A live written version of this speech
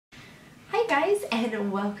guys,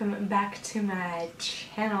 and welcome back to my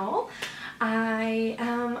channel.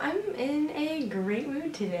 I'm in a great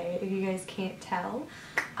mood today, if you guys can't tell.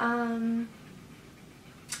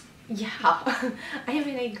 Yeah, I am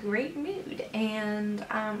in a great mood, and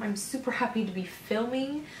I'm super happy to be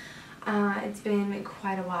filming. It's been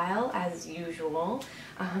quite a while, as usual.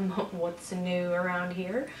 What's new around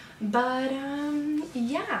here? But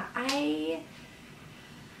yeah, I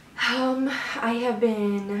have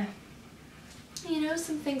been, you know,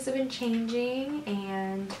 some things have been changing,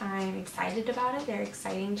 and I'm excited about it. They're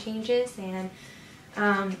exciting changes, and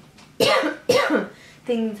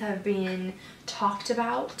things have been talked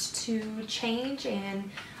about to change and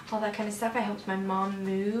all that kind of stuff. I helped my mom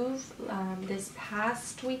move this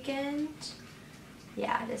past weekend.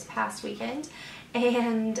 Yeah, this past weekend.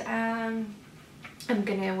 And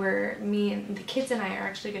me and the kids and I are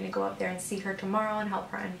actually gonna go up there and see her tomorrow and help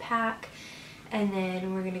her unpack. And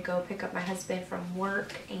then we're gonna go pick up my husband from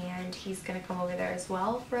work, and he's gonna come over there as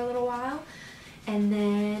well for a little while. And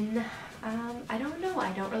then I don't know.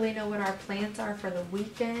 I don't really know what our plans are for the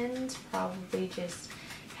weekend. Probably just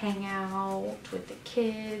hang out with the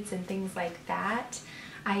kids and things like that.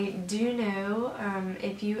 I do know,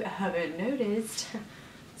 if you haven't noticed,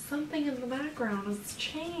 something in the background has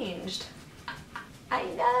changed. I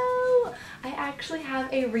know! I actually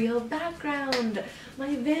have a real background,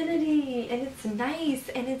 my vanity, and it's nice,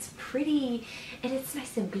 and it's pretty, and it's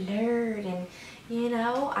nice and blurred, and you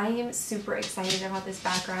know, I am super excited about this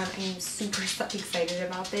background. I am super excited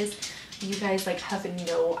about this. You guys like have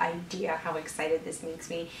no idea how excited this makes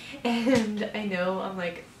me, and I know I'm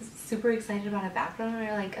like super excited about a background, and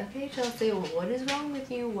you're like, okay, Chelsea, what is wrong with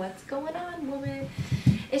you? What's going on, woman?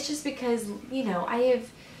 It's just because, you know,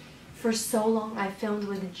 for so long I filmed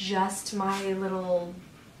with just my little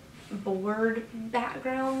board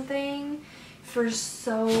background thing for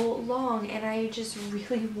so long, and I just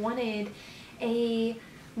really wanted a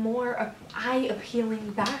more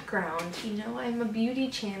eye-appealing background. You know, I'm a beauty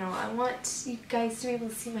channel. I want you guys to be able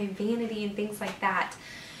to see my vanity and things like that.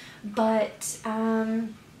 But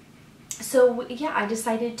so yeah, I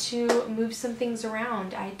decided to move some things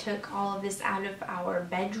around. I took all of this out of our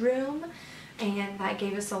bedroom, and that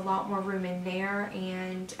gave us a lot more room in there.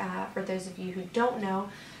 And for those of you who don't know,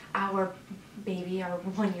 our baby, our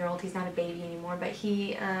 1-year-old, he's not a baby anymore, but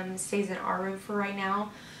he stays in our room for right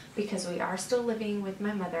now because we are still living with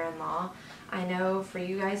my mother-in-law. I know for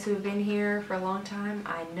you guys who have been here for a long time,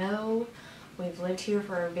 I know we've lived here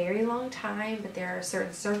for a very long time, but there are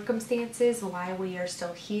certain circumstances why we are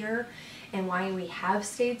still here and why we have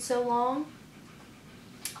stayed so long.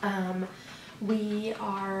 We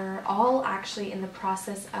are all actually in the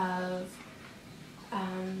process of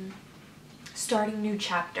starting new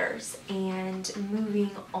chapters and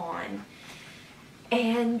moving on.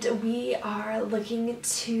 And we are looking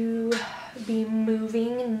to be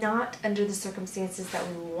moving not under the circumstances that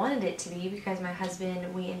we wanted it to be, because my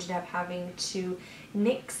husband, we ended up having to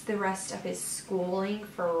nix the rest of his schooling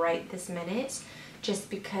for right this minute, just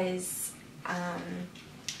because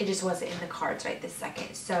it just wasn't in the cards right this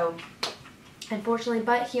second. So unfortunately,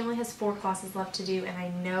 but he only has 4 classes left to do, and I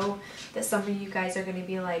know that some of you guys are going to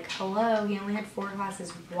be like, hello, he only had 4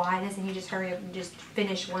 classes, why doesn't he just hurry up and just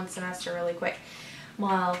finish one semester really quick?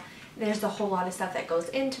 Well, there's a whole lot of stuff that goes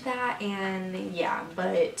into that, and yeah,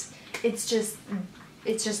 but it's just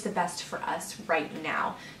the best for us right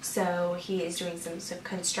now. So he is doing some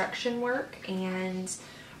construction work, and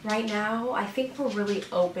right now I think we're really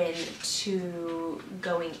open to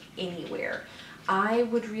going anywhere. I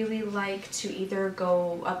would really like to either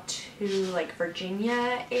go up to like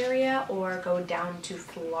Virginia area or go down to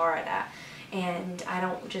Florida. And I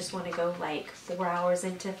don't just want to go like 4 hours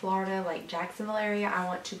into Florida, like Jacksonville area. I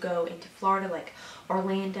want to go into Florida, like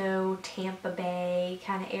Orlando, Tampa Bay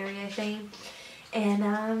kind of area thing.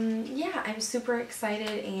 And yeah, I'm super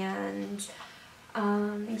excited. And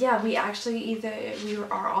yeah, we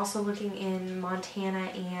are also looking in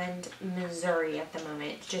Montana and Missouri at the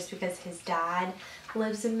moment, just because his dad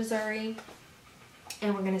lives in Missouri,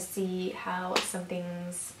 and we're gonna see how some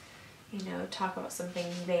things, you know, talk about some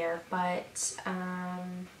things there. But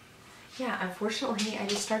yeah, unfortunately I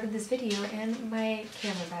just started this video and my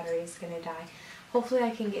camera battery is gonna die. Hopefully I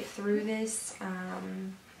can get through this.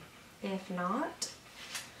 If not,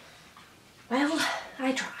 well,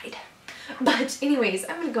 I tried. But anyways,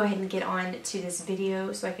 I'm gonna go ahead and get on to this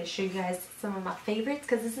video so I can show you guys some of my favorites,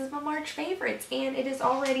 because this is my March favorites, and it is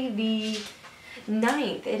already the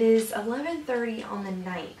 9th. It is 11:30 on the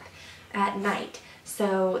 9th at night.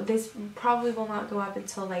 So this probably will not go up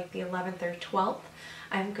until like the 11th or 12th.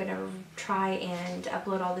 I'm gonna try and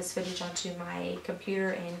upload all this footage onto my computer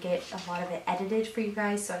and get a lot of it edited for you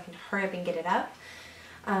guys so I can hurry up and get it up.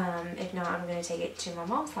 If not, I'm gonna take it to my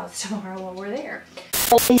mom's house tomorrow while we're there.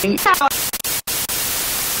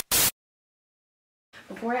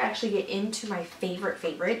 Before I actually get into my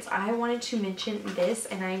favorites, I wanted to mention this,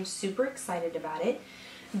 and I'm super excited about it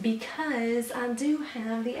because I do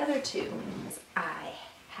have the other two. I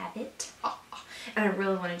have it. And I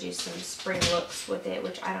really want to do some spring looks with it,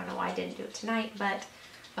 which I don't know why I didn't do it tonight, but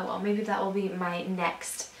oh well, maybe that will be my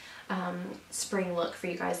next spring look for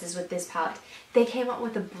you guys, is with this palette. They came out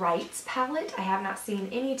with a Brights palette. I have not seen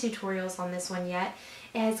any tutorials on this one yet.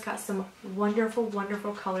 It has got some wonderful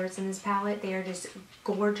colors in this palette. They are just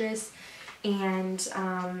gorgeous. And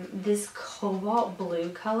this cobalt blue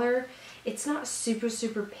color, it's not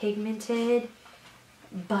super pigmented,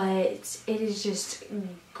 but it is just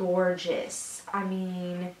gorgeous. I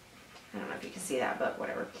mean, I don't know if you can see that, but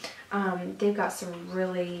whatever. They've got some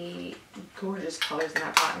really gorgeous colors in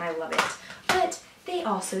that palette, and I love it. But they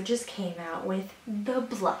also just came out with the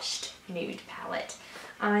Blushed Nude palette.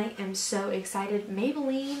 I am so excited.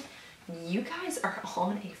 Maybelline, you guys are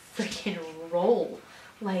on a freaking roll.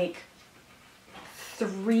 Like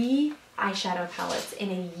 3 eyeshadow palettes in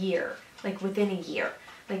a year, like within a year.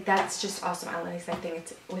 Like, that's just awesome. At least I think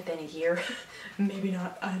it's within a year. Maybe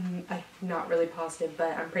not. I'm not really positive,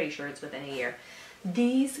 but I'm pretty sure it's within a year.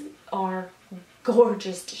 These are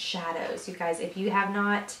gorgeous shadows, you guys. If you have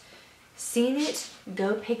not seen it,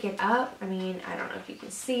 go pick it up. I mean, I don't know if you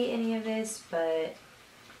can see any of this, but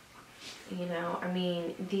you know, I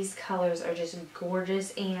mean, these colors are just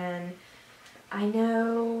gorgeous. And I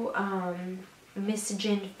know Miss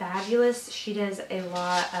Jen Fabulous, she does a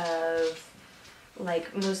lot of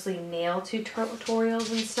like mostly nail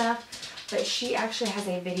tutorials and stuff, but she actually has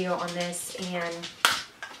a video on this, and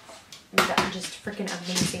just freaking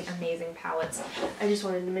amazing palettes. I just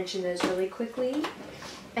wanted to mention those really quickly.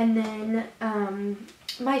 And then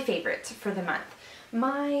my favorites for the month.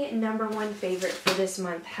 My number one favorite for this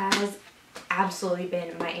month has absolutely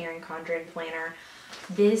been my Erin Condren planner.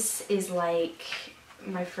 This is like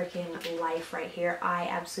my freaking life right here. I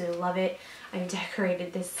absolutely love it. I've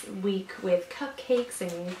decorated this week with cupcakes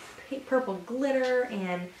and purple glitter,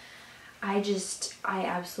 and I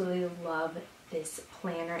absolutely love this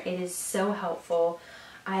planner. It is so helpful.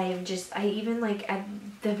 I even like at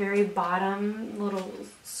the very bottom little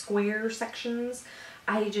square sections,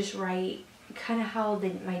 I just write kind of how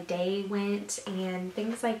my day went and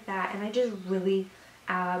things like that, and I just really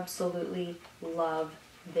absolutely love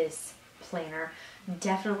this planner.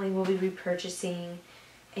 Definitely will be repurchasing,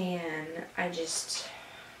 and I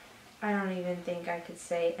don't even think I could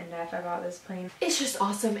say enough about this planner. It's just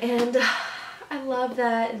awesome, and I love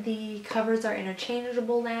that the covers are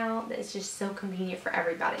interchangeable now. It's just so convenient for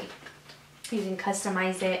everybody. You can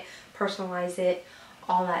customize it, personalize it,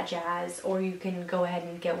 all that jazz, or you can go ahead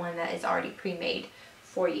and get one that is already pre-made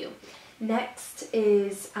for you. Next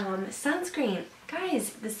is sunscreen.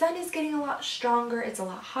 Guys, the sun is getting a lot stronger. It's a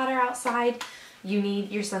lot hotter outside. You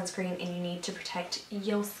need your sunscreen, and you need to protect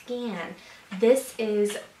your skin. This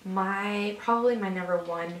is probably my number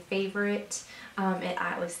one favorite,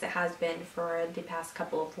 at least it has been for the past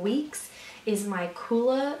couple of weeks, is my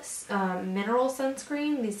Kula mineral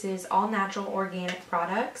sunscreen. This is all natural organic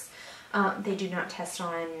products. They do not test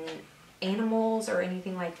on animals or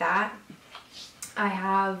anything like that. I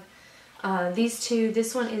have these two.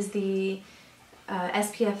 This one is the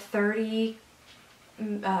SPF 30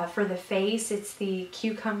 for the face. It's the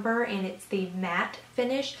cucumber, and it's the matte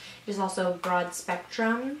finish. It is also broad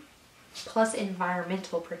spectrum plus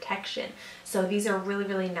environmental protection. So these are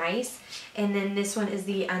really nice. And then this one is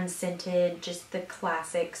the unscented, just the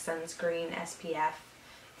classic sunscreen SPF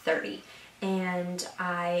 30. And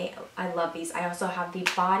I love these. I also have the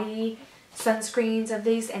body sunscreens of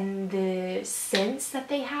these, and the scents that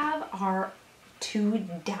they have are to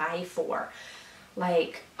die for.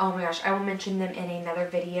 Like, oh my gosh, I will mention them in another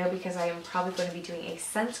video, because I am probably going to be doing a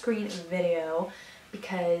sunscreen video,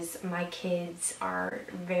 because my kids are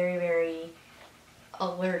very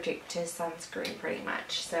allergic to sunscreen pretty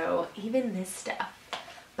much. So even this stuff.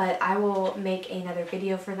 But I will make another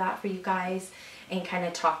video for that for you guys, and kind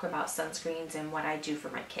of talk about sunscreens and what I do for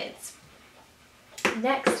my kids.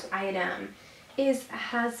 Next item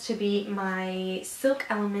has to be my Silk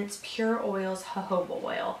Elements Pure Oils jojoba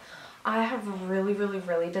oil. I have really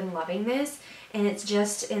been loving this, and it's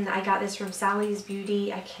just I got this from Sally's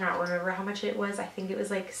Beauty. I cannot remember how much it was. I think it was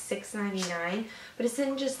like $6.99, but it's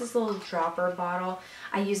in just this little dropper bottle.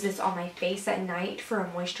 I use this on my face at night for a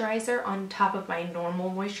moisturizer on top of my normal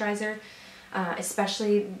moisturizer,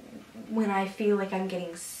 especially when I feel like I'm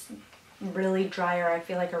getting really dry, or I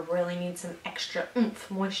feel like I really need some extra oomph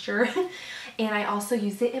moisture. And I also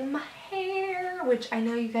use it in my hair, which I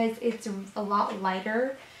know you guys, it's a lot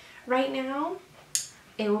lighter right now.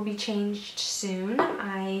 It will be changed soon.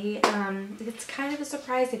 It's kind of a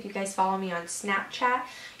surprise. If you guys follow me on Snapchat,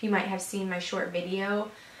 you might have seen my short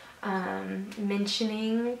video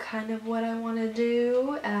mentioning kind of what I want to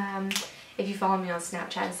do. If you follow me on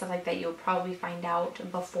Snapchat and stuff like that, you'll probably find out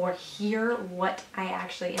before here what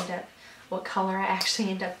color I actually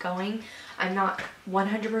end up going. I'm not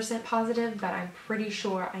 100% positive, but I'm pretty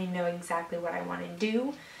sure I know exactly what I want to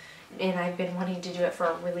do. And I've been wanting to do it for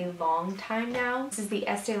a really long time now. This is the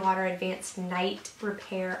Estee Lauder Advanced Night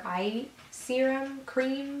Repair Eye Serum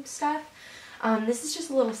Cream stuff. This is just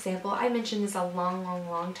a little sample. I mentioned this a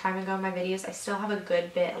long time ago in my videos. I still have a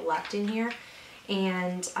good bit left in here,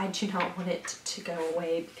 and I do not want it to go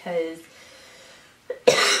away because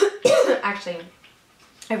actually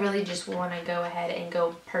I really just want to go ahead and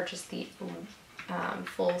go purchase the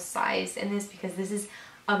full size in this, because this is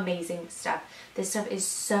amazing stuff. This stuff is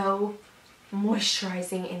so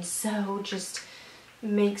moisturizing and so just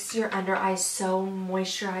makes your under eyes so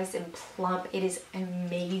moisturized and plump. It is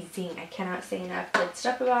amazing. I cannot say enough good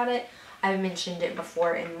stuff about it. I've mentioned it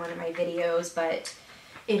before in one of my videos, but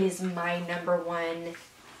it is my #1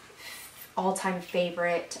 all-time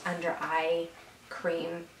favorite under eye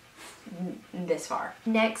cream this far.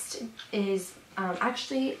 Next is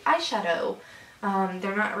actually eyeshadow.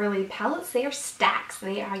 They're not really palettes, they are stacks.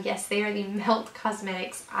 They are the Melt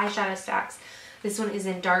Cosmetics eyeshadow stacks. This one is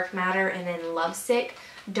in Dark Matter and then Lovesick.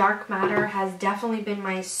 Dark Matter has definitely been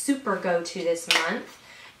my super go-to this month,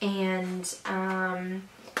 and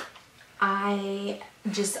I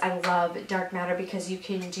love Dark Matter because you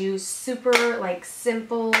can do super like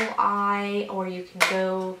simple eye, or you can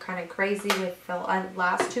go kind of crazy with the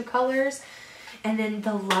last 2 colors. And then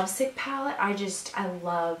the Lovesick palette, I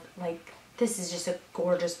love. Like, this is just a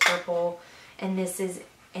gorgeous purple, and this is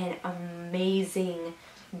an amazing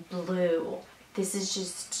blue. This is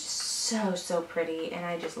just so pretty, and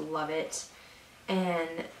I just love it.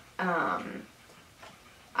 And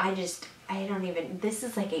this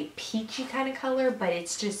is like a peachy kind of color, but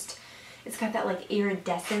it's got that like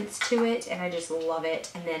iridescence to it, and I just love it.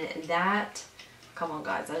 And then that, come on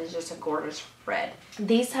guys, that is just a gorgeous red.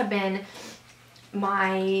 These have been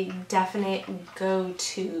my definite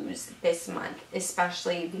go-tos this month,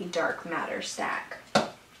 especially the Dark Matter stack.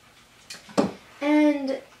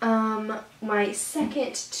 And my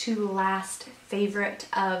second to last favorite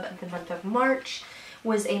of the month of March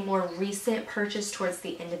was a more recent purchase towards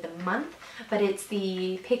the end of the month, but it's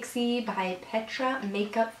the Pixie by Petra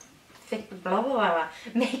Makeup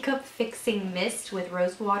Fixing Mist with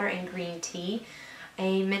rose water and green tea.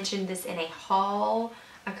 I mentioned this in a haul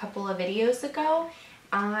a couple of videos ago.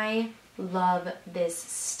 I love this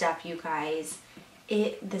stuff, you guys.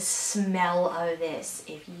 The smell of this,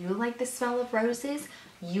 if you like the smell of roses,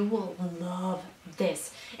 you will love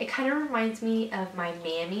this. It kind of reminds me of my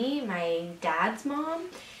mammy, my dad's mom,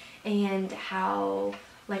 and how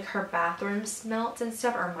like her bathroom smelt and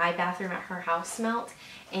stuff, or my bathroom at her house smelt.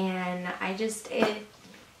 And I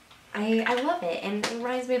love it, and it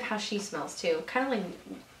reminds me of how she smells too. Kind of like,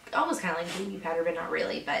 almost kind of like baby powder, but not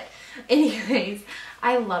really. But anyways,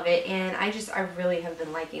 I love it, and I really have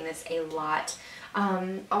been liking this a lot.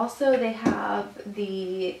 Also, they have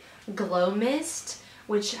the Glow Mist,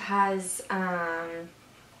 which has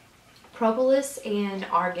propolis and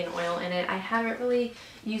argan oil in it. I haven't really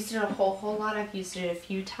used it a whole lot. I've used it a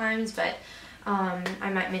few times, but I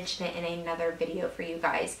might mention it in another video for you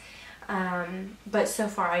guys. But so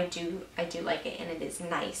far I do like it, and it is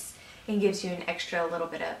nice and gives you an extra little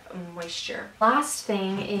bit of moisture. Last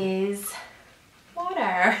thing is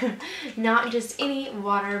water. Not just any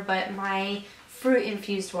water, but my fruit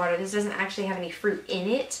infused water. This doesn't actually have any fruit in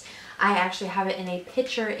it. I actually have it in a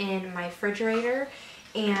pitcher in my refrigerator,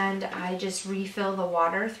 and I just refill the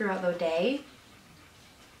water throughout the day.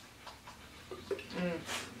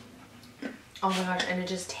 Oh my gosh, and it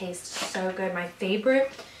just tastes so good. My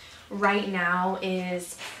favorite right now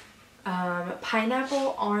is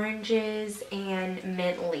pineapple, oranges, and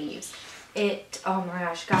mint leaves. Oh my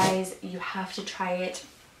gosh, guys, you have to try it.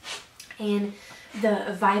 And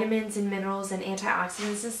the vitamins and minerals and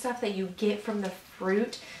antioxidants and stuff that you get from the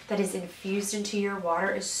fruit that is infused into your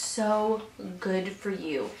water is so good for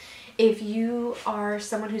you. If you are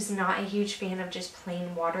someone who's not a huge fan of just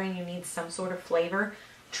plain water and you need some sort of flavor,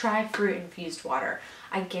 try fruit infused water.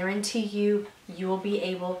 I guarantee you will be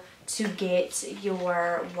able to get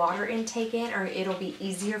your water intake in, or it'll be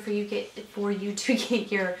easier for you to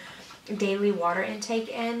get your daily water intake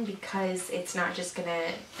in, because it's not just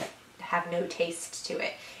gonna have no taste to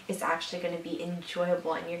it. It's actually going to be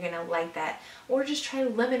enjoyable and you're going to like that. Or just try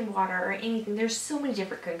lemon water or anything. There's so many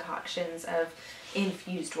different concoctions of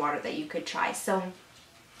infused water that you could try. So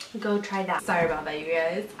go try that. Sorry about that, you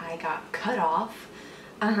guys. I got cut off.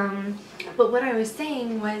 But what I was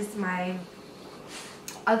saying was my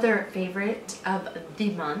other favorite of the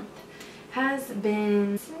month has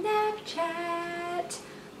been Snapchat.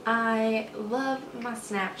 I love my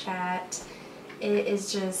Snapchat. It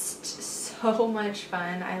is just so much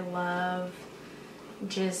fun. I love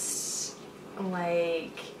just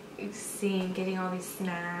like getting all these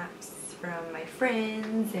snaps from my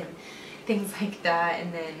friends and things like that,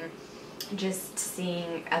 and then just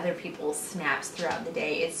seeing other people's snaps throughout the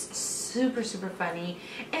day. It's super funny.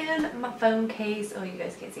 And my phone case, oh, you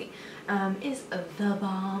guys can't see, is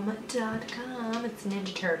thebomb.com. It's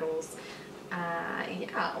Ninja Turtles.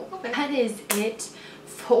 Yeah, that is it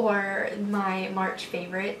for my March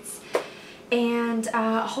favorites. And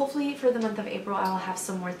hopefully for the month of April I'll have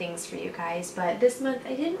some more things for you guys, but this month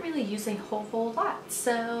I didn't really use a whole lot,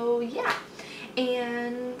 so yeah.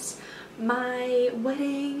 And my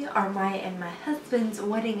wedding, or my husband's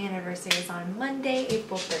wedding anniversary is on Monday,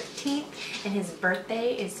 April 13th, and his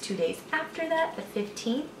birthday is 2 days after that, the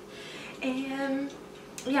 15th. And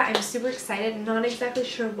yeah, I'm super excited. I'm not exactly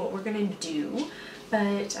sure what we're gonna do,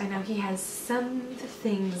 but I know he has some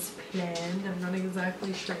things planned. I'm not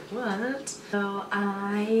exactly sure what. So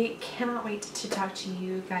I cannot wait to talk to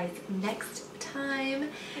you guys next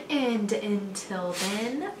time. And until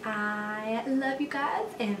then, I love you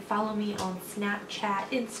guys, and follow me on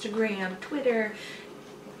Snapchat, Instagram, Twitter,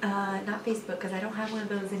 not Facebook because I don't have one of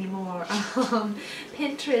those anymore,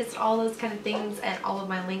 Pinterest, all those kind of things, and all of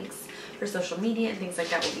my links for social media and things like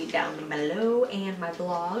that will be down below, and my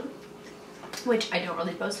blog, which I don't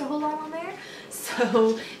really post a whole lot on there,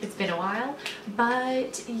 so it's been a while.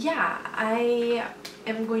 But yeah, I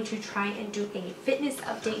am going to try and do a fitness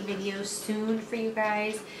update video soon for you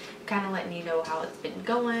guys, kind of letting you know how it's been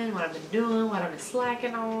going, what I've been doing, what I've been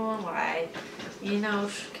slacking on, what I, you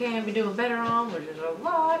know, can be doing better on, which is a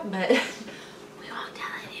lot, but we won't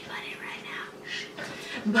tell anybody right now.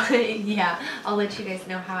 But yeah, I'll let you guys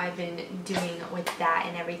know how I've been doing with that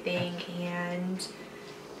and everything. And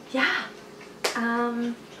yeah,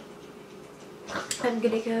 I'm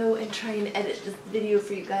gonna go and try and edit this video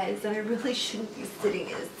for you guys, and I really shouldn't be sitting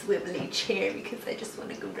in a swivelly chair because I just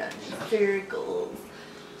want to go round in circles.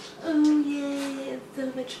 Oh yeah, it's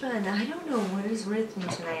so much fun. I don't know what is with me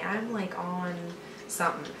tonight. I'm like on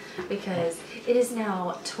something because it is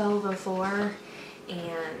now 12:04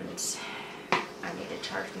 and I need to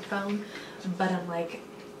charge my phone, but I'm like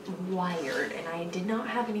wired, and I did not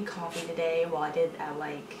have any coffee today. Well, I did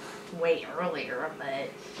like way earlier,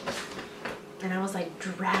 and I was like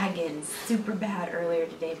dragging super bad earlier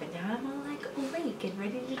today, but now I'm all like awake and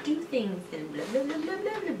ready to do things and blah blah blah blah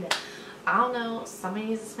blah blah blah. I don't know, somebody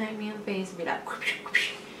needs to smack me in the face and be like,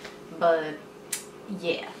 but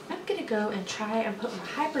yeah, I'm gonna go and try and put my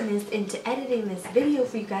hyperness into editing this video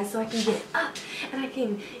for you guys so I can get it up and I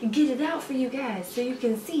can get it out for you guys so you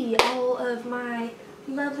can see all of my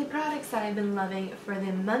lovely products that I've been loving for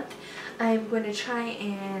the month. I'm going to try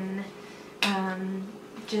and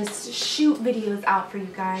just shoot videos out for you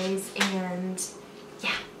guys, and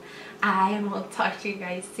yeah, I will talk to you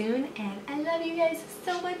guys soon, and I love you guys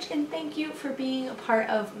so much, and thank you for being a part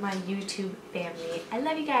of my YouTube family. I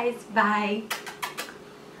love you guys. Bye.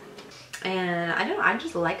 And I don't know, I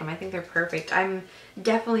just like them. I think they're perfect. I'm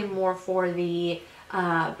definitely more for the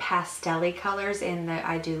pastel-y colors, and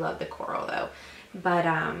I do love the coral though. But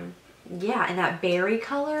yeah, and that berry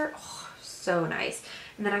color, oh, so nice.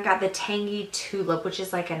 And then I got the Tangy Tulip, which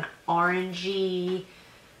is like an orangey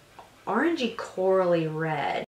corally red.